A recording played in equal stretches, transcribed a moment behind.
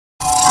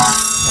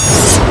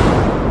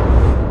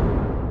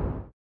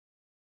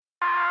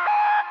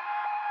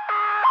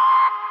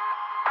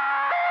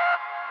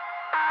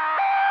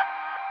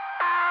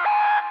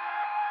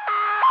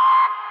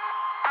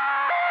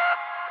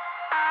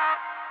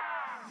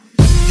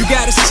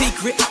got a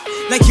secret,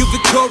 like you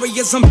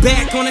victorious. I'm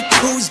back on a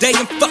Tuesday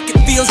and fuck it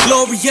feels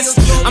glorious.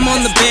 I'm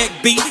on the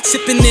backbeat,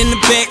 sipping in the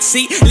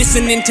backseat,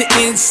 listening to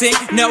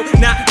NSYNC, no,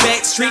 not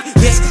Backstreet.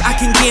 Yes, I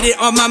can get it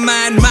on my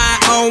mind, my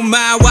own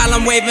mind, while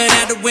I'm waving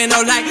out the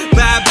window like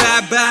bye,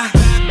 bye, bye.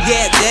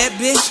 Yeah, that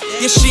bitch,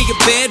 yeah, she a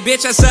bad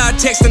bitch. I saw her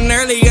texting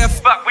earlier,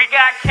 fuck, we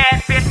got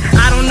catfish.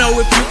 I don't know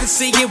if you can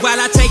see it while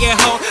I take it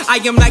home. I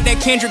am like that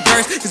Kendrick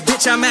verse, cause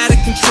bitch, I'm out of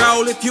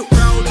control. If you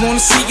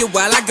wanna see it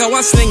while I go,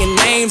 I'm slinging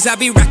names. I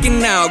be rocking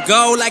now,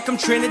 go like I'm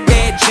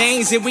Trinidad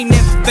James, and we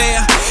never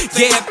fail.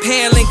 Yeah,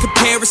 pale in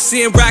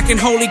comparison,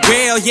 rocking Holy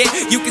Grail. Yeah,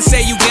 you can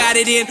say you got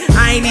it in,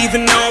 I ain't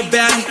even know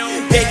about it.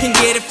 They can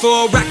get it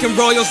for rockin'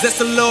 royals,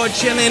 that's the Lord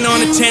chillin'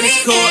 on a tennis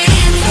court.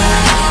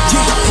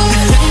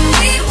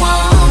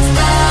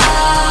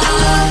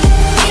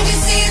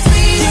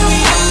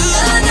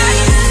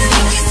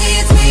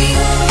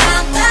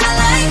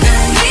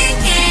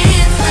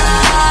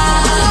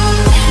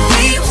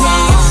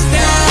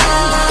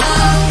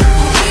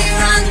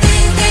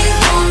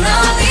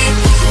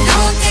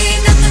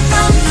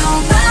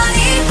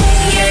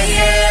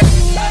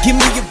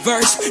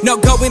 No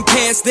going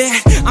past that,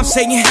 I'm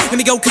saying, let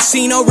me go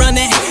casino, run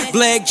that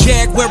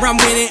blackjack where I'm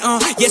winning,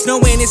 yes, no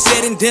when it's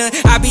said and done.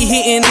 I be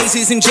hitting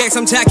aces and jacks,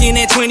 I'm talking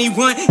at 21.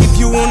 If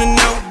you wanna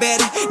know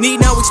better,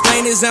 need no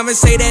explainers, I'ma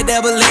say that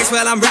double X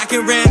while I'm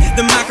rocking around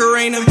the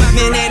Macarena.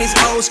 Man, that is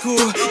old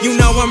school, you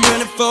know I'm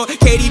running for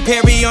Katy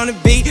Perry on the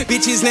beat.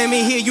 Bitches, let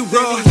me hear you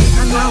roar.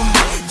 I know,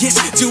 yes,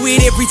 do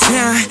it every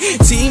time.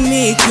 See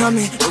me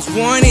coming, those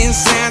warning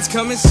signs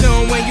coming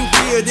soon. When you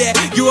feel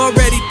that, you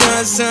already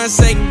done, son.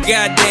 Say,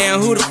 goddamn,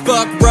 who the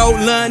fuck wrote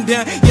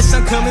London? Yes,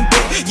 I'm coming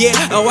back, yeah.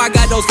 Oh, I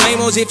got those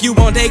lamos. If you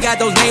want, they got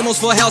those lamos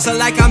for house.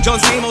 Like I'm John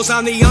Samos,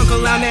 I'm the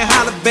uncle, I'm that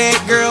holla bad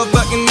girl,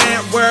 fucking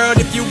that world.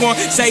 If you want,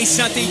 say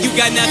something, you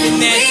got nothing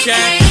that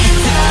shine.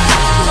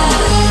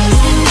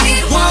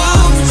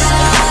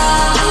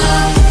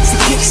 So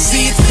can you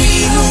see it's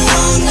we who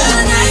own the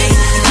night?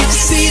 Can you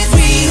see it's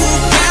we who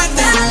got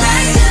the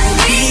light?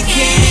 We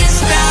can't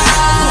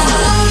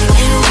stop,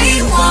 and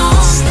we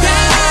won't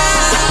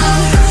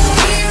stop.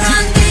 We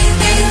run things,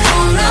 they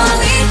don't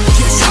know it.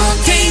 Don't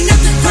take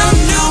nothing from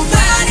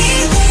nobody.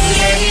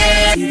 Yeah,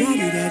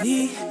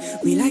 yeah.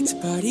 We like to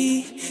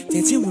party,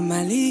 dancing with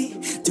Miley,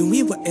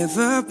 doing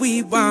whatever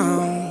we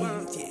want.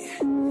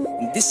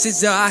 This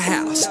is our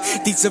house,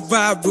 these are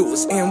our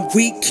rules, and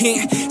we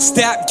can't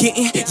stop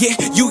getting, yeah,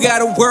 you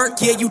gotta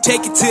work, yeah, you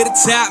take it to the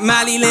top.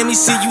 Miley, let me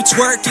see you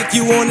twerk. If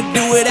you wanna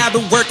do it, I've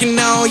been working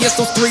on, yes,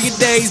 those 3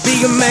 days.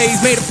 Be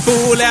amazed, made a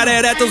fool out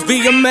of that, those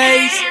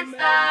VMAs.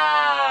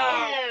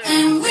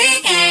 And we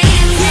can't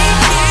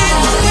stop,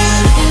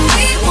 and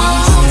we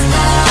won't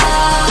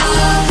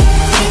stop.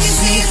 Can't you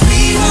see it's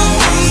we who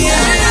own the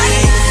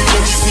night?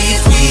 Can't you see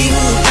it's we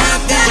who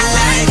got that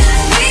light?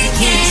 We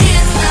can't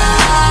stop.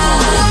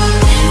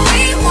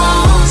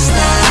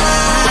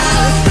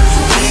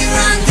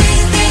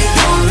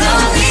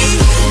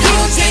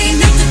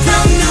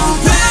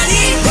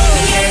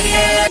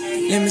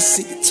 Let me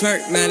see you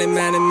twerk, Miley,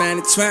 Miley,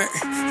 Miley, twerk.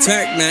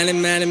 Twerk, Miley,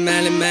 Miley,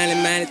 Miley, Miley,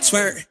 Miley,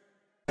 twerk.